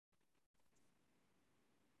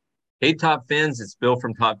Hey, Top fans, it's Bill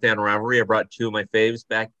from Top Fan Rivalry. I brought two of my faves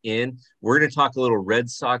back in. We're going to talk a little Red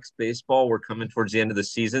Sox baseball. We're coming towards the end of the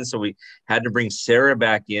season, so we had to bring Sarah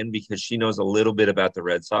back in because she knows a little bit about the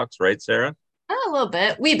Red Sox, right, Sarah? Oh, a little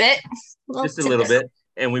bit, wee bit, a little Just a little tidbit. bit.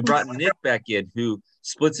 And we brought Nick back in, who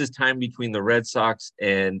splits his time between the Red Sox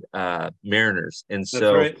and Mariners. And That's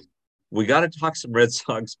so right. we got to talk some Red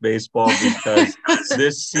Sox baseball because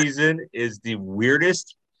this season is the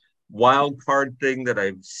weirdest wild card thing that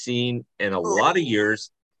I've seen in a lot of years.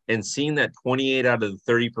 And seeing that 28 out of the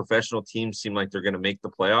 30 professional teams seem like they're going to make the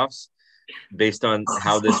playoffs based on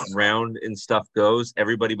how this round and stuff goes.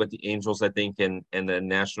 Everybody but the Angels, I think, and the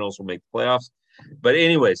Nationals will make the playoffs. But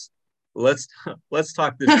anyways, let's let's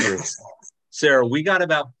talk this through. Sarah, we got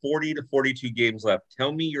about 40 to 42 games left.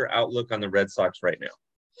 Tell me your outlook on the Red Sox right now.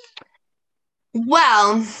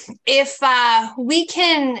 Well, if we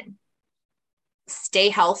can stay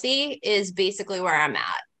healthy is basically where I'm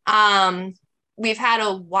at. We've had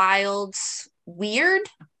a wild, weird,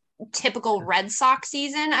 typical Red Sox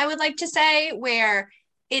season, I would like to say, where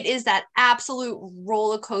it is that absolute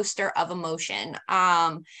roller coaster of emotion.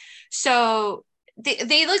 So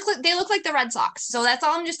they look like the Red Sox. So that's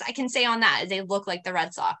all I can say on that is they look like the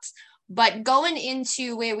Red Sox. But going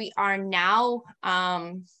into where we are now,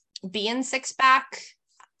 being six back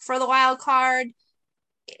for the wild card,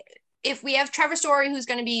 if we have Trevor Story, who's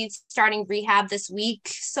going to be starting rehab this week,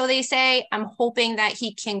 so they say, I'm hoping that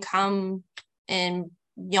he can come and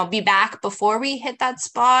be back before we hit that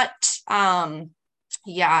spot.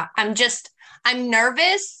 Yeah, I'm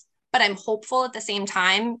nervous, but I'm hopeful at the same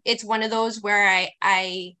time. It's one of those where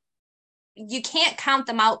you can't count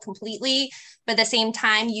them out completely, but at the same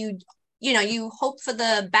time, you hope for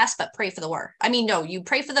the best, but pray for the worst. I mean, no, you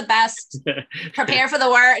pray for the best, prepare for the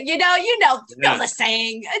worst. You know the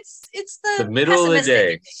saying. It's The the middle of the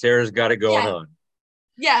day, pessimistic. Sarah's got it going Yeah, on.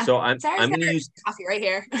 yeah. So I'm Sarah's I'm got going to her use coffee right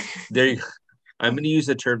here. there. I'm going to use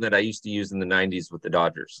a term that I used to use in the '90s with the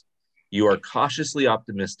Dodgers. You are cautiously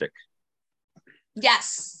optimistic.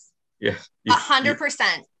 Yes, Yeah, you, you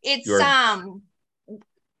 100%. It's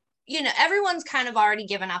you're everyone's kind of already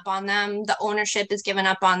given up on them. The ownership is given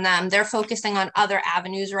up on them. They're focusing on other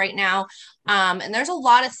avenues right now. And there's a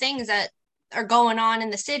lot of things that are going on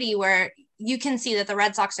in the city where you can see that the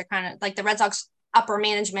Red Sox are kind of like the Red Sox upper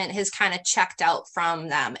management has kind of checked out from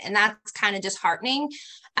them. And that's kind of disheartening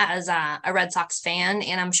as a Red Sox fan.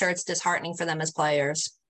 And I'm sure it's disheartening for them as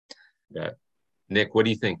players. yeah. Nick, what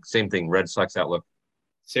do you think? Same thing. Red Sox outlook.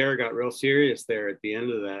 Sarah got real serious there at the end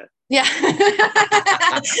of that. Yeah.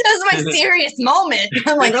 That was my serious moment.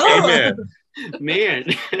 I'm like, oh. Man.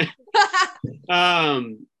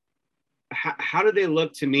 How do they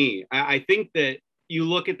look to me? I think that you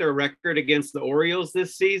look at their record against the Orioles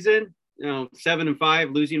this season,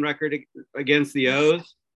 7-5 losing record against the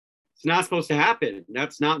O's. It's not supposed to happen.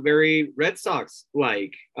 That's not very Red Sox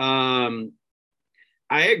like.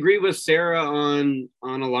 I agree with Sarah on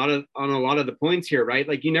a lot of the points here, right?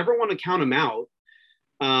 Like you never want to count them out.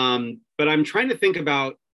 But I'm trying to think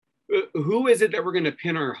about who is it that we're going to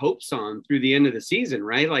pin our hopes on through the end of the season,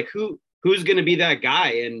 right? Like who's going to be that guy?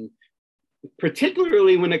 And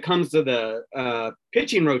particularly when it comes to the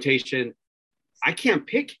pitching rotation, I can't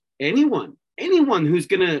pick anyone who's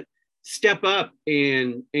going to step up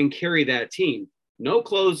and carry that team. No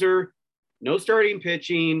closer, no starting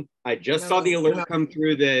pitching. I just saw the alert come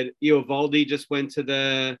through that Eovaldi just went to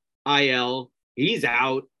the IL. He's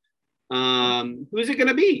out. Who's it going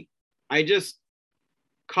to be? I just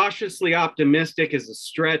cautiously optimistic is a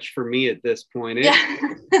stretch for me at this point.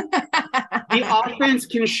 The offense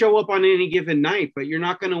can show up on any given night, but you're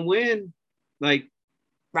not going to win. Like,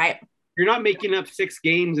 right. You're not making up 6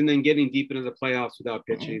 games and then getting deep into the playoffs without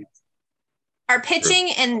pitching. Our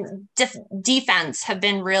pitching and defense have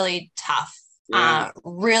been really tough. Yeah.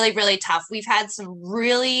 Really, really tough. We've had some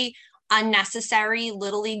really unnecessary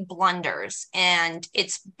little league blunders, and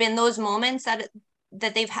it's been those moments that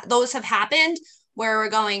those have happened where we're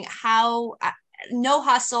going, how no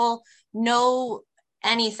hustle, no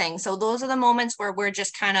anything. So those are the moments where we're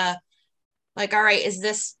just kind of like, all right, is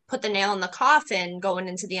this put the nail in the coffin going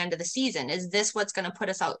into the end of the season? Is this what's going to put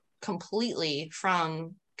us out completely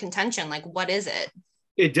from contention? Like, what is it?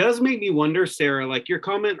 It does make me wonder, Sarah, like your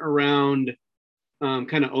comment around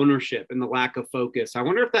kind of ownership and the lack of focus. I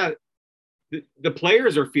wonder if that the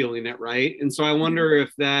players are feeling it, right? And so I wonder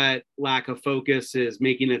if that lack of focus is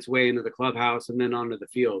making its way into the clubhouse and then onto the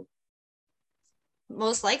field.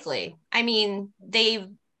 Most likely. I mean,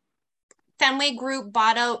 Fenway Group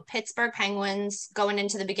bought out Pittsburgh Penguins going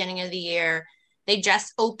into the beginning of the year. They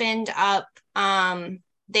just opened up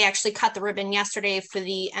They actually cut the ribbon yesterday for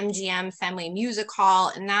the MGM Fenway Music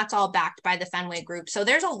Hall, and that's all backed by the Fenway Group. So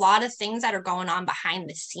there's a lot of things that are going on behind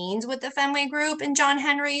the scenes with the Fenway Group and John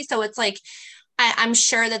Henry. So it's like, I'm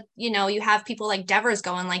sure that, you have people like Devers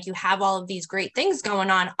going, like, you have all of these great things going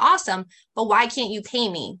on. Awesome. But why can't you pay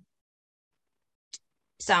me?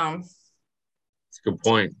 So. It's a good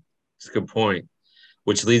point. It's a good point.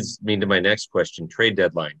 Which leads me to my next question, trade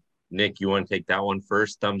deadline. Nick, you want to take that one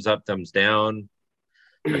first? Thumbs up, thumbs down?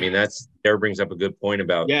 I mean, Sarah brings up a good point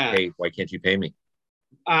about, hey, why can't you pay me?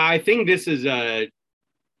 I think this is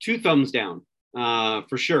 2 thumbs down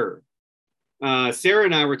for sure. Sarah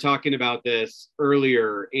and I were talking about this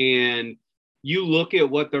earlier, and you look at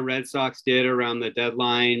what the Red Sox did around the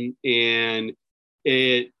deadline, and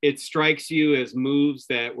it strikes you as moves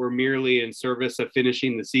that were merely in service of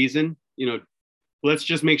finishing the season. Let's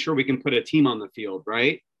just make sure we can put a team on the field,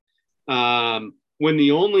 right? When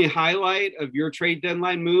the only highlight of your trade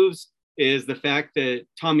deadline moves is the fact that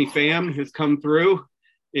Tommy Pham has come through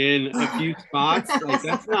in a few spots, like,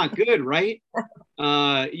 that's not good, right?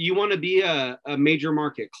 You want to be a major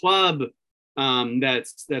market club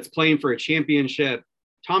that's playing for a championship.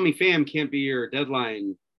 Tommy Pham can't be your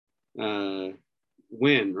deadline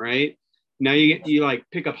win, right? Now you like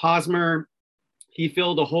pick up Hosmer. He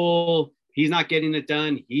filled a hole. He's not getting it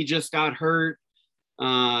done. He just got hurt.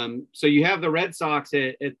 So you have the Red Sox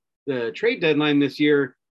at the trade deadline this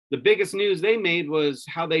year. The biggest news they made was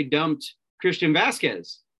how they dumped Christian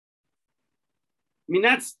Vasquez. I mean,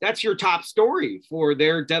 that's your top story for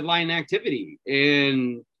their deadline activity,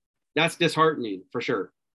 and that's disheartening for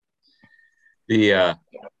sure.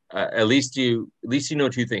 At least you know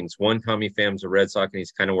 2 things. 1, Tommy Pham's a Red Sox and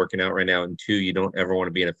he's kind of working out right now, and 2, you don't ever want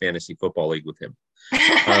to be in a fantasy football league with him.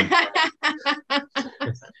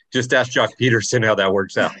 Just ask Jock Peterson how that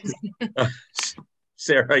works out.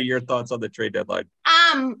 Sarah, your thoughts on the trade deadline?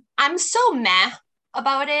 I'm so meh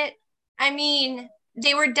about it. I mean,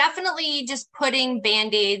 they were definitely just putting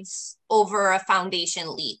Band-Aids over a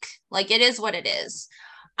foundation leak. Like, it is what it is.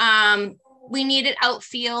 We needed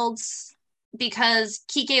outfields because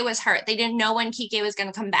Kike was hurt. They didn't know when Kike was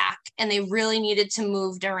going to come back, and they really needed to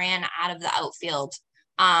move Duran out of the outfield.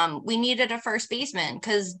 We needed a first baseman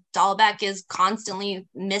because Dahlbeck is constantly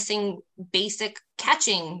missing basic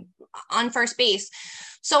catching on first base.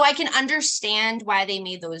 So I can understand why they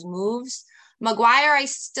made those moves. McGuire,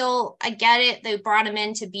 I get it. They brought him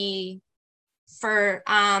in to be for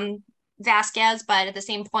Vasquez, but at the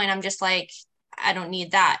same point, I'm just like, I don't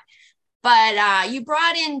need that. But you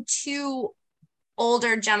brought in 2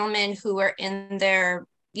 older gentlemen who are in their,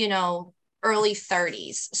 early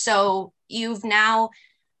 30s. So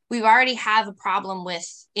we've already have a problem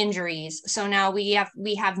with injuries. So now we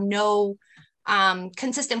have no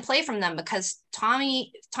consistent play from them because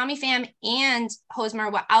Tommy Pham and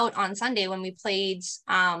Hosmer were out on Sunday when we played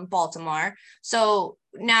Baltimore. So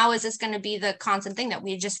now is this going to be the constant thing that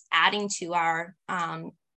we're just adding to our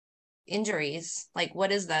injuries? Like,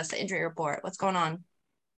 what is this? The injury report? What's going on?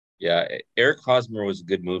 Yeah, Eric Hosmer was a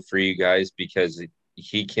good move for you guys because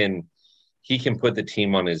he can put the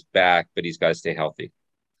team on his back, but he's got to stay healthy.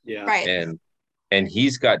 Yeah. Right. And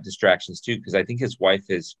he's got distractions too, because I think his wife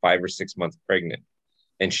is 5 or 6 months pregnant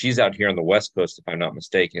and she's out here on the West Coast, if I'm not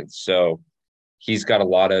mistaken. So he's got a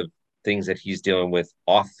lot of things that he's dealing with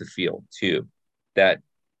off the field too, that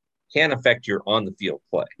can affect your on the field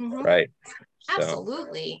play. Mm-hmm. Right.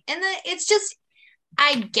 Absolutely. So. And it's just,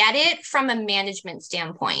 I get it from a management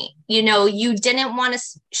standpoint. You didn't want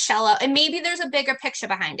to shell out, and maybe there's a bigger picture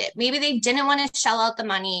behind it. Maybe they didn't want to shell out the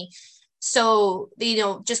money. So they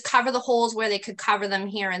just cover the holes where they could cover them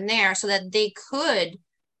here and there so that they could,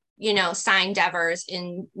 sign Devers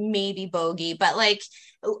and maybe Bogey. But like,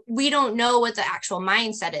 we don't know what the actual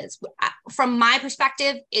mindset is. From my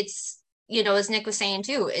perspective, it's, as Nick was saying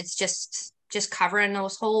too, it's just covering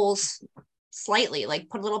those holes slightly, like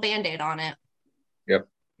put a little Band-Aid on it. Yep.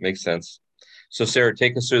 Makes sense. So Sarah,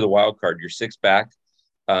 take us through the wild card. You're 6 back.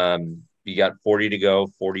 You got 40 to go,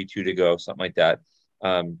 42 to go, something like that.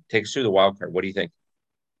 Take us through the wild card. What do you think?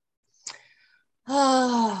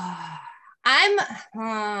 I'm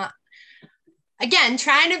again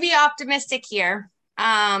trying to be optimistic here.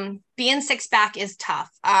 Being 6 back is tough.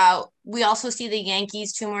 We also see the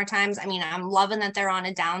Yankees 2 more times. I mean, I'm loving that they're on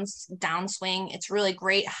a downswing. It's really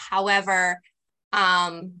great. However,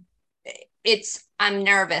 I'm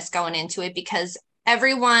nervous going into it because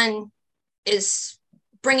everyone is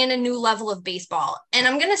bringing a new level of baseball. And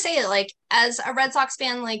I'm going to say it, like, as a Red Sox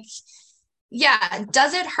fan, like, yeah,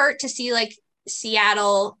 does it hurt to see like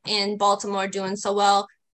Seattle and Baltimore doing so well?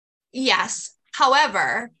 Yes.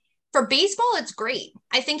 However, for baseball, it's great.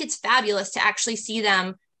 I think it's fabulous to actually see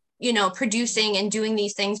them, producing and doing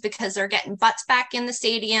these things because they're getting butts back in the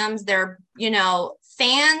stadiums. They're,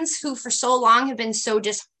 fans who for so long have been so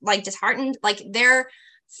disheartened, like they're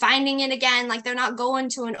finding it again. Like they're not going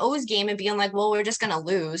to an O's game and being like, well, we're just going to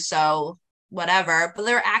lose, so whatever, but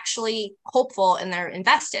they're actually hopeful and they're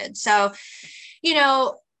invested. So,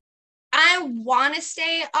 I want to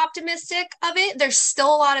stay optimistic of it. There's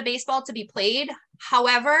still a lot of baseball to be played.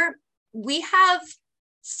 However, we have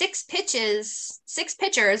six pitchers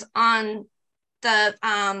on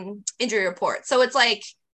the injury report. So it's like,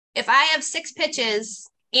 if I have 6 pitches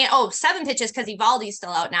and 7 pitches, because Evaldi's still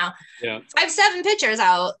out now. Yeah. If I have 7 pitchers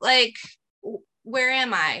out, like, where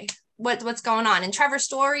am I? What's going on? And Trevor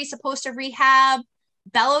Story's supposed to rehab.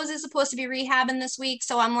 Bellows is supposed to be rehabbing this week.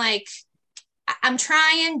 So I'm like, I'm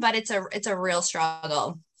trying, but it's a real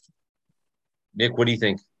struggle. Nick, what do you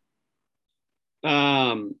think?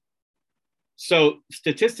 So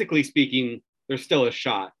statistically speaking, there's still a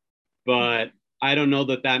shot, but I don't know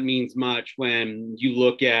that means much when you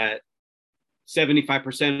look at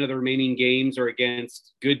 75% of the remaining games are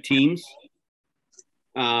against good teams.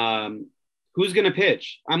 Who's going to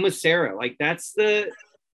pitch? I'm with Sarah. Like that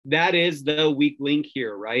is the weak link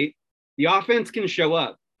here, right? The offense can show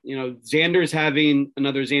up. Xander's having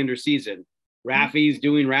another Xander season. Raffy's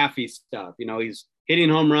doing Raffy stuff. He's hitting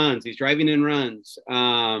home runs. He's driving in runs.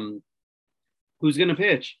 Who's going to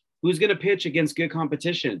pitch? Who's going to pitch against good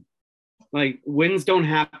competition? Like wins don't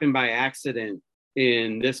happen by accident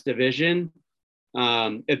in this division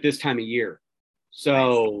at this time of year.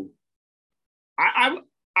 So I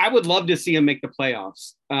would love to see him make the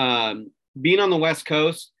playoffs. Being on the West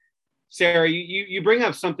Coast, Sarah, you bring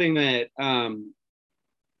up something that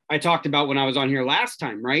I talked about when I was on here last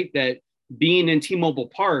time, right? That being in T-Mobile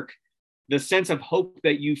Park, the sense of hope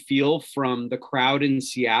that you feel from the crowd in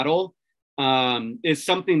Seattle is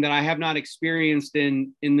something that I have not experienced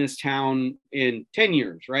in this town in 10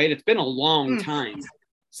 years, right? It's been a long time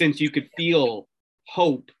since you could feel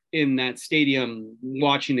hope in that stadium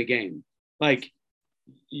watching the game. Like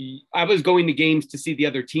I was going to games to see the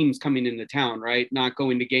other teams coming into town, right? Not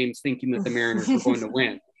going to games thinking that the Mariners were going to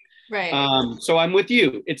win. Right. So I'm with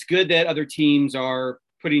you. It's good that other teams are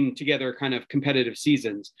putting together kind of competitive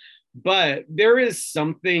seasons, but there is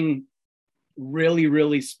something really,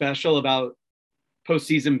 really special about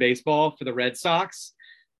postseason baseball for the Red Sox.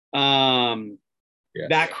 Yes.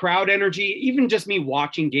 That crowd energy, even just me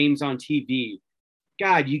watching games on TV,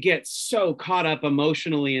 God, you get so caught up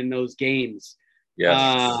emotionally in those games.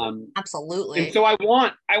 Yes. Absolutely. And so I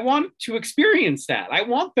want to experience that. I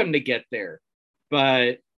want them to get there,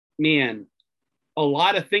 but man, a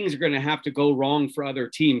lot of things are going to have to go wrong for other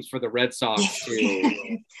teams for the Red Sox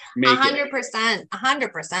to make 100%,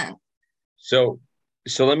 100%. So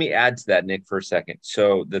let me add to that, Nick, for a second.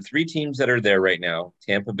 So the 3 teams that are there right now,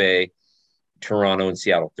 Tampa Bay, Toronto, and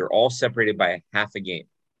Seattle, they're all separated by a half a game.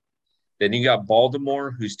 Then you got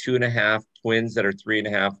Baltimore, who's 2.5, Twins that are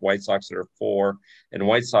 3.5, White Sox that are 4, and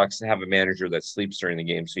White Sox have a manager that sleeps during the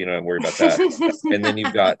game, so you don't have to worry about that. And then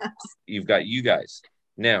you've got you guys.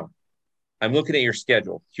 Now, I'm looking at your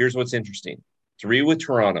schedule. Here's what's interesting: 3 with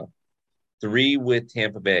Toronto, 3 with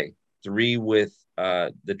Tampa Bay, 3 with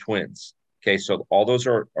the Twins. Okay, so all those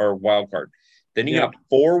are wild card. Then you got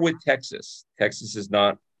 4 with Texas. Texas is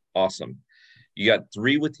not awesome. You got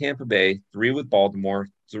 3 with Tampa Bay, 3 with Baltimore,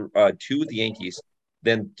 2 with the Yankees,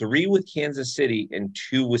 then 3 with Kansas City, and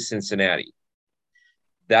 2 with Cincinnati.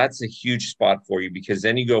 That's a huge spot for you because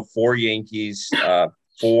then you go 4 Yankees,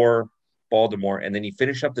 4 Baltimore, and then you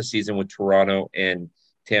finish up the season with Toronto and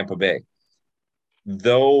Tampa Bay.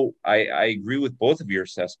 Though I agree with both of your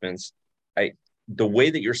assessments, the way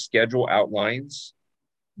that your schedule outlines,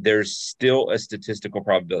 there's still a statistical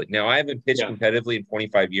probability. Now, I haven't pitched competitively in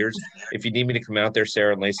 25 years. If you need me to come out there,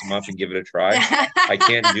 Sarah, and lace them up and give it a try, I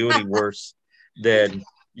can't do any worse than,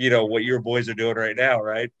 what your boys are doing right now,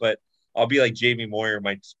 right? But I'll be like Jamie Moyer.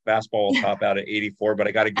 My fastball will top out at 84, but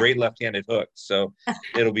I got a great left-handed hook, so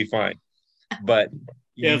it'll be fine. But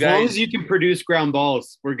as long as you can produce ground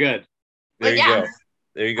balls, we're good. There you go.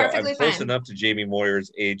 There you go. Perfectly I'm close fine. enough to Jamie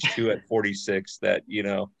Moyer's age 2 at 46 that,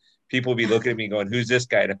 people will be looking at me going, who's this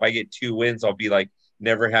guy? And if I get 2 wins, I'll be like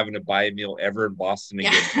never having to buy a meal ever in Boston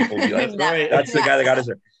again. People will be like, that's the guy that got us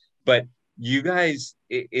there. But you guys,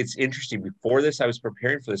 it's interesting. Before this, I was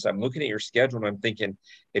preparing for this. I'm looking at your schedule and I'm thinking,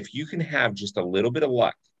 if you can have just a little bit of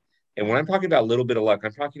luck, and when I'm talking about a little bit of luck,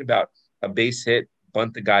 I'm talking about a base hit,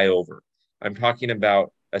 bunt the guy over. I'm talking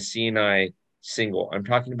about a CNI single. I'm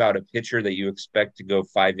talking about a pitcher that you expect to go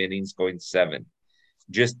 5 innings going 7.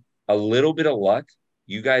 Just a little bit of luck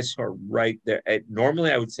You guys are right there.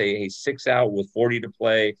 Normally, I would say, hey, 6 out with 40 to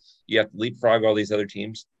play. You have to leapfrog all these other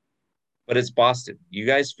teams, but it's Boston. You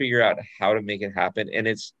guys figure out how to make it happen.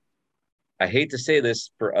 And I hate to say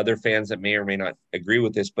this for other fans that may or may not agree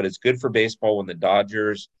with this, but it's good for baseball when the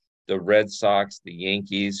Dodgers, the Red Sox, the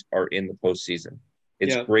Yankees are in the postseason.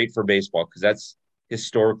 It's great for baseball because that's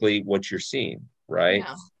historically what you're seeing, right?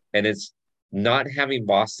 Yeah. And it's not having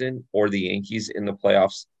Boston or the Yankees in the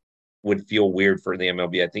playoffs would feel weird for the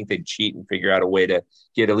MLB. I think they'd cheat and figure out a way to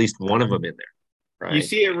get at least one of them in there, right? You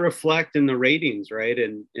see it reflect in the ratings, right?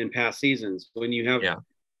 In past seasons, when you have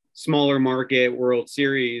smaller market World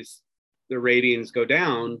Series, the ratings go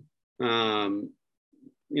down,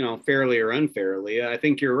 fairly or unfairly. I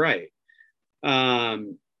think you're right. I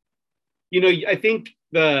think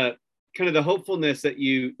the kind of the hopefulness that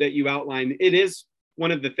you outlined, it is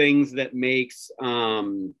one of the things that makes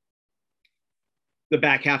the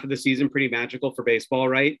back half of the season pretty magical for baseball,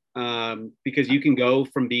 right? Because you can go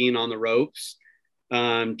from being on the ropes,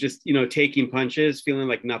 just taking punches, feeling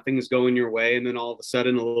like nothing's going your way, and then all of a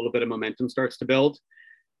sudden a little bit of momentum starts to build.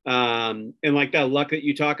 And like that luck that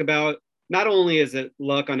you talk about, not only is it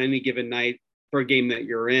luck on any given night for a game that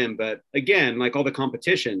you're in, but again, like all the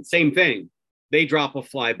competition, same thing. They drop a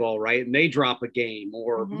fly ball, right? And they drop a game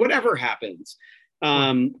or whatever happens.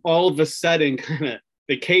 All of a sudden, kind of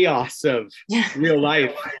the chaos of real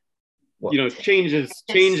life, changes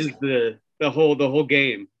the whole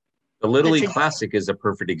game. The Little League Classic is a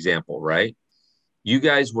perfect example, right? You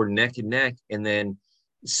guys were neck and neck, and then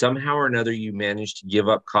somehow or another you managed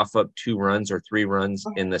to cough up 2 runs or 3 runs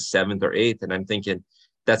in the 7th or 8th. And I'm thinking,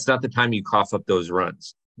 that's not the time you cough up those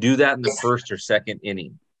runs. Do that in the first or second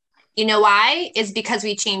inning. You know why? It's because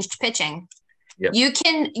we changed pitching. Yep. You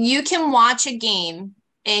can watch a game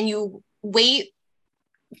and you wait,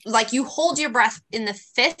 like you hold your breath in the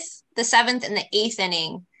 5th, the 7th, and the 8th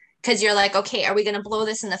inning. Because you're like, okay, are we going to blow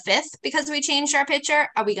this in the 5th because we changed our pitcher?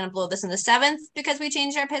 Are we going to blow this in the 7th because we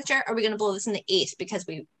changed our pitcher? Are we going to blow this in the 8th because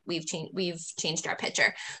we've changed our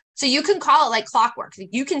pitcher? So you can call it like clockwork.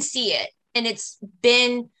 You can see it, and it's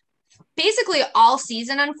been basically all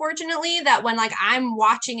season, unfortunately, that when like I'm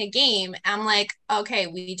watching a game, I'm like, okay,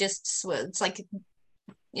 it's like,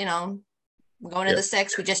 we're going to the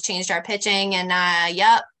 6th. We just changed our pitching, and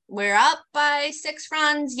we're up by 6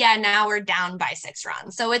 runs. Yeah, now we're down by 6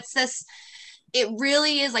 runs. So it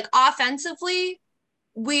really is like offensively,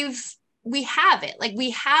 we have it. Like we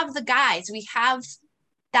have the guys, we have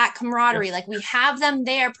that camaraderie, like we have them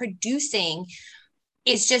there producing.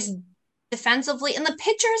 It's just defensively, and the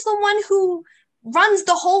pitcher is the one who runs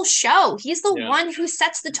the whole show. He's the one who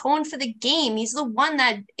sets the tone for the game. He's the one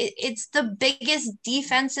that it's the biggest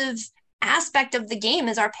defensive aspect of the game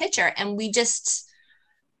is our pitcher. And we just,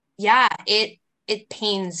 it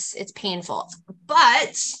pains. It's painful.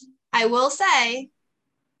 But I will say,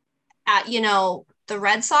 the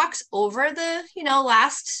Red Sox over the,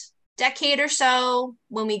 last decade or so,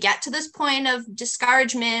 when we get to this point of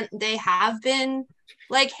discouragement, they have been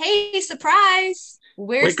like, hey, surprise,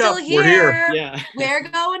 we're Wake still up, here. We're here. Yeah. We're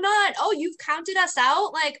going on. Oh, you've counted us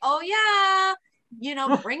out? Like, oh yeah,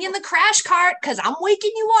 bring in the crash cart because I'm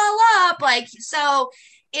waking you all up. Like, so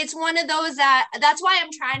it's one of those that's why I'm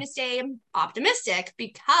trying to stay optimistic,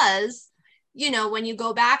 because when you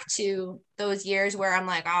go back to those years where I'm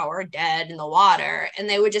like, oh, we're dead in the water, and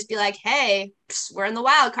they would just be like, hey, we're in the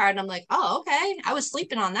wild card, and I'm like, oh, okay, I was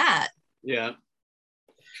sleeping on that. Yeah.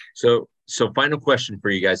 So final question for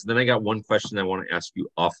you guys. And then I got one question I want to ask you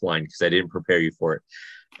offline because I didn't prepare you for it.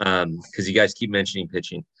 Because you guys keep mentioning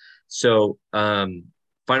pitching. So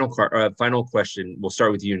final question. We'll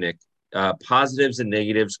start with you, Nik. Positives and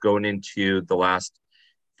negatives going into the last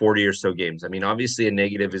 40 or so games. I mean, obviously a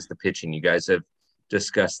negative is the pitching. You guys have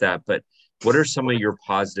discussed that, but what are some of your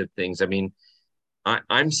positive things? I mean,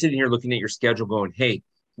 I'm sitting here looking at your schedule going, hey,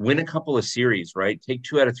 win a couple of series, right? Take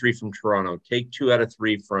 2 out of 3 from Toronto, take 2 out of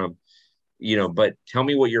 3 from, but tell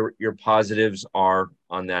me what your positives are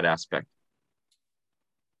on that aspect.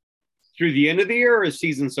 Through the end of the year or a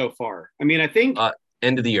season so far? I mean, I think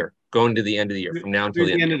end of the year, going to the end of the year from now until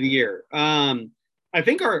the end of the year. I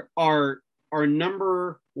think our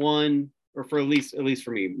number one, or for at least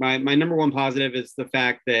for me, my number one positive is the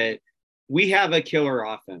fact that we have a killer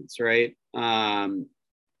offense, right? No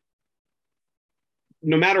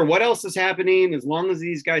matter what else is happening, as long as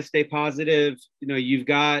these guys stay positive, you've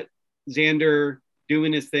got Xander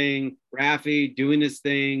doing his thing, Rafi doing his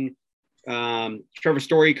thing, Trevor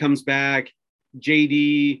Story comes back,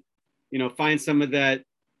 JD, finds some of that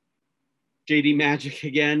JD magic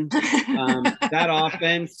again. That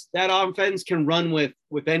offense can run with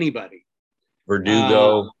anybody.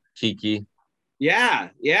 Verdugo, Kiki. Yeah.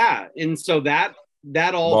 And so that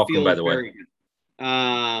all Welcome, feels by the way. very good.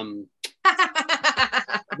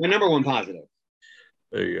 My number one positive.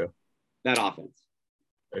 There you go. That offense.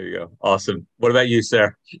 There you go. Awesome. What about you,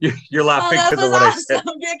 Sarah? You're laughing that because was of what awesome I said.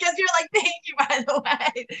 because you're like, thank you, by the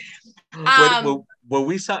way. When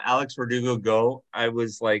we saw Alex Verdugo go, I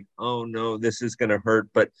was like, oh no, this is going to hurt.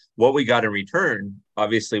 But what we got in return,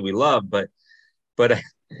 obviously we love, but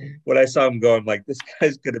when I saw him go, I'm like, this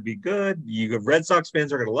guy's going to be good. You Red Sox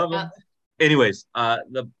fans are going to love him. Anyways,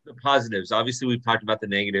 the positives, obviously we've talked about the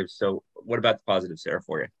negatives. So what about the positives, Sarah,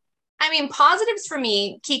 for you? I mean, positives for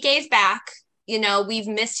me, Kike's back. You know, we've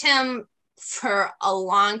missed him for a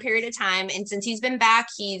long period of time. And since he's been back,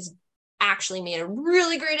 he's actually made a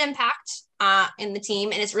really great impact in the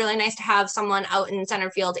team. And it's really nice to have someone out in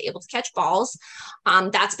center field able to catch balls.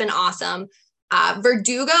 That's been awesome.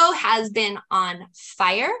 Verdugo has been on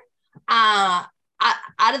fire. Out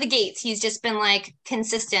of the gates, he's just been like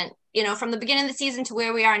consistent, you know, from the beginning of the season to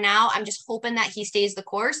where we are now. I'm just hoping that he stays the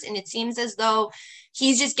course. And it seems as though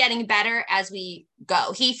he's just getting better as we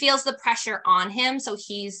go. He feels the pressure on him. So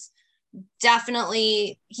he's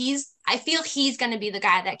definitely, I feel he's going to be the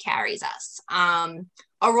guy that carries us.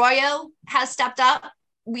 Arroyo has stepped up.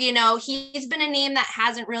 You know, he's been a name that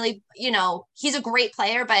hasn't really, you know, he's a great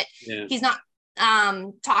player, but he's not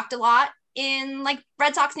talked a lot in like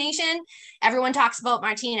Red Sox Nation. Everyone talks about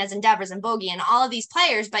Martinez and Devers and Bogey and all of these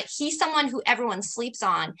players, but he's someone who everyone sleeps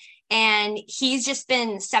on. And he's just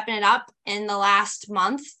been stepping it up in the last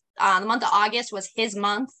month. The month of August was his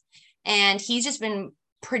month. And he's just been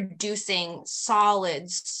producing solid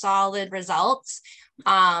results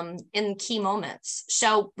in key moments.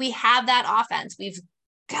 So we have that offense. We've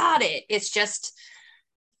got it. It's just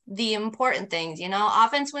the important things, you know,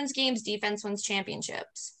 offense wins games, defense wins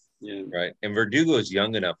championships. Yeah. Right. And Verdugo is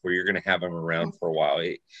young enough where you're going to have him around for a while.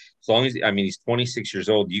 As long as, I mean, he's 26 years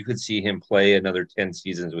old, you could see him play another 10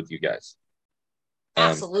 seasons with you guys.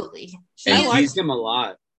 Absolutely. I like him a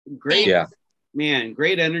lot. Great. Yeah. Man,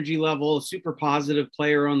 great energy level, super positive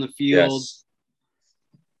player on the field. Yes.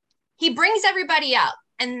 He brings everybody up,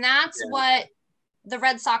 and that's what the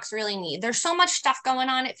Red Sox really need. There's so much stuff going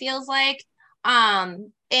on, it feels like.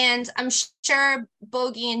 And I'm sure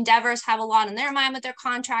Bogey and Devers have a lot on their mind with their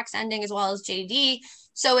contracts ending, as well as JD.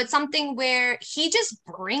 So it's something where he just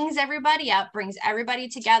brings everybody up, brings everybody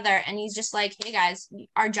together. And he's just like, hey guys,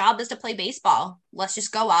 our job is to play baseball. Let's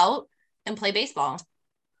just go out and play baseball.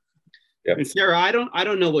 Yep. And Sarah, I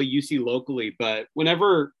don't know what you see locally, but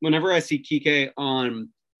whenever I see Kike on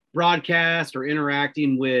broadcast or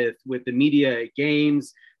interacting with the media at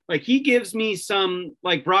games, like he gives me some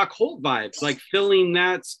like Brock Holt vibes, like filling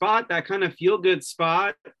that spot, that kind of feel good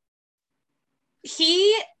spot.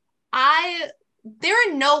 There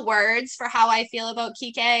are no words for how I feel about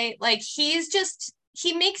Kike. Like he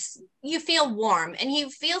makes you feel warm, and he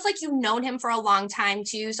feels like you've known him for a long time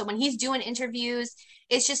too. So when he's doing interviews,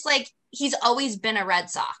 it's just like he's always been a Red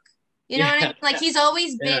Sox. You know what I mean? Like he's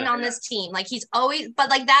always been on this team. Like he's always, but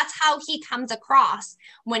like that's how he comes across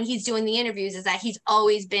when he's doing the interviews, is that he's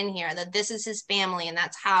always been here, that this is his family, and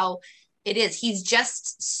that's how it is. He's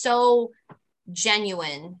just so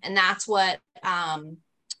genuine, and that's what I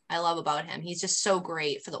love about him. He's just so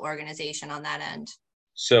great for the organization on that end.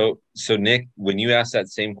 So Nik, when you ask that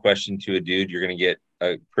same question to a dude, you're going to get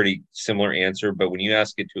a pretty similar answer. But when you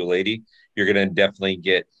ask it to a lady, you're going to definitely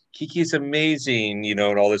get Kiki's amazing, you know,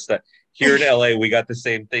 and all this stuff. Here in LA, we got the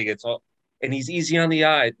same thing. It's all, and he's easy on the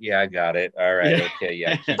eye. Yeah, I got it. All right. Yeah. Okay.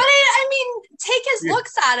 Yeah. But I mean, take his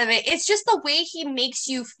looks out of it. It's just the way he makes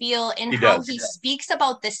you feel, and how he speaks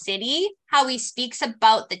about the city, how he speaks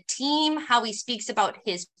about the team, how he speaks about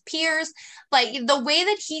his peers, like the way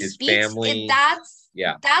that he his speaks. Family.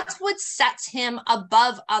 That's what sets him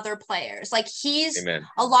above other players. Like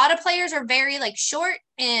a lot of players are very like short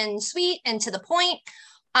and sweet and to the point.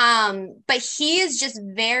 But he is just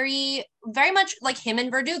very, very much like him and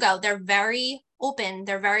Verdugo. They're very open.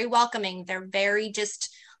 They're very welcoming. They're very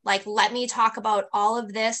just like, let me talk about all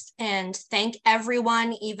of this and thank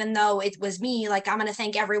everyone, even though it was me. Like, I'm going to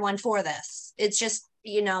thank everyone for this. It's just,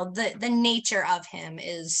 you know, the nature of him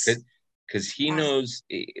is because he knows.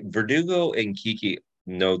 Verdugo and Kiki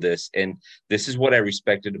know this, and this is what I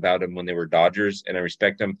respected about him when they were Dodgers, and I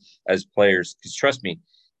respect them as players, because trust me,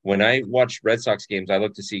 when I watch Red Sox games, I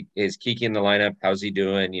look to see, is Kiki in the lineup? How's he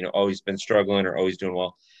doing? You know, oh, he's been struggling or always doing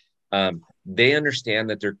well. They understand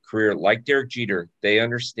that their career, like Derek Jeter, they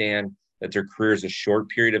understand that their career is a short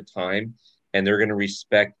period of time, and they're going to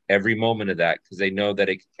respect every moment of that because they know that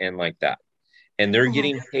it can end like that. And they're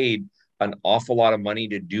getting paid an awful lot of money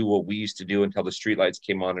to do what we used to do until the streetlights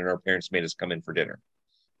came on and our parents made us come in for dinner,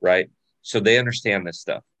 right? So they understand this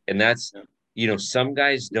stuff. And that's, some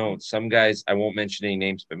guys don't. Some guys, I won't mention any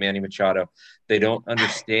names, but Manny Machado, they don't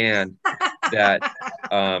understand that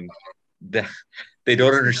that they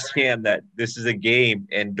don't understand that this is a game,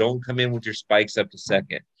 and don't come in with your spikes up to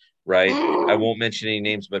second, right? I won't mention any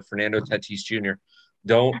names, but Fernando Tatis Jr.,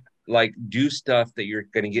 don't do stuff that you're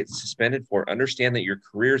going to get suspended for. Understand that your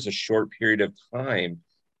career is a short period of time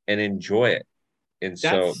and enjoy it. And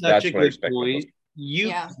so that's what I expect.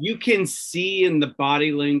 You can see in the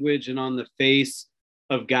body language and on the face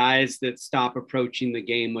of guys that stop approaching the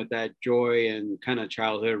game with that joy and kind of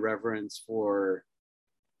childhood reverence for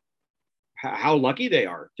how lucky they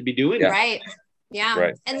are to be doing it. Right. Yeah.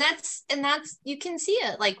 Right. And that's, you can see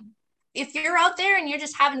it. Like, if you're out there and you're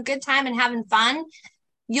just having a good time and having fun,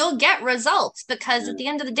 you'll get results, because at the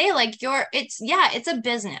end of the day, it's a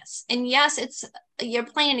business. And yes, you're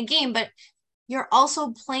playing a game, but you're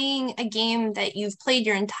also playing a game that you've played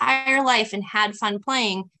your entire life and had fun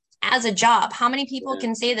playing as a job. How many people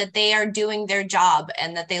can say that they are doing their job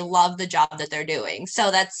and that they love the job that they're doing? So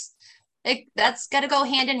that's got to go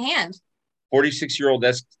hand in hand. 46-year-old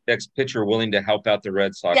ex-pitcher willing to help out the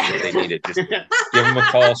Red Sox if they need it. Just give them a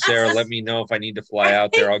call, Sarah. Let me know if I need to fly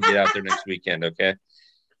out there. I'll get out there next weekend, okay?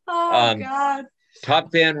 Oh, God.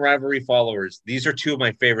 Top Fan Rivalry followers. These are two of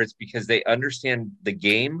my favorites because they understand the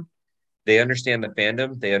game. They understand the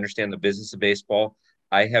fandom. They understand the business of baseball.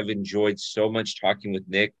 I have enjoyed so much talking with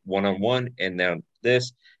Nik one-on-one, and now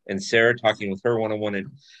this, and Sarah talking with her one-on-one.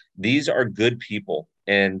 And these are good people.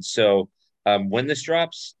 And so when this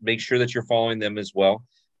drops, make sure that you're following them as well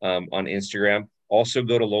on Instagram. Also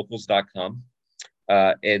go to locals.com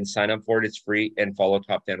and sign up for it. It's free, and follow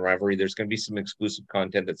Top Fan Rivalry. There's going to be some exclusive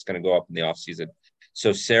content that's going to go up in the off season.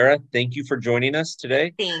 So Sarah, thank you for joining us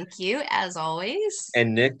today. Thank you, as always.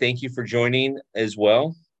 And Nik, thank you for joining as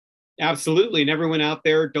well. Absolutely. And everyone out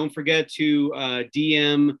there, don't forget to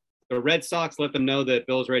DM the Red Sox. Let them know that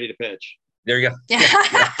Bill's ready to pitch. There you go. Yeah,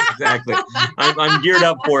 exactly. I'm geared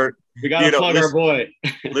up for it. We got to plug our boy.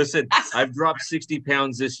 Listen, I've dropped 60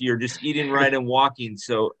 pounds this year, just eating right and walking.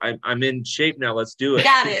 So I'm in shape now. Let's do it.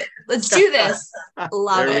 Got it. Let's do this.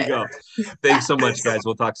 Love it. There we go. Thanks so much, guys.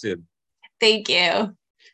 We'll talk soon. Thank you.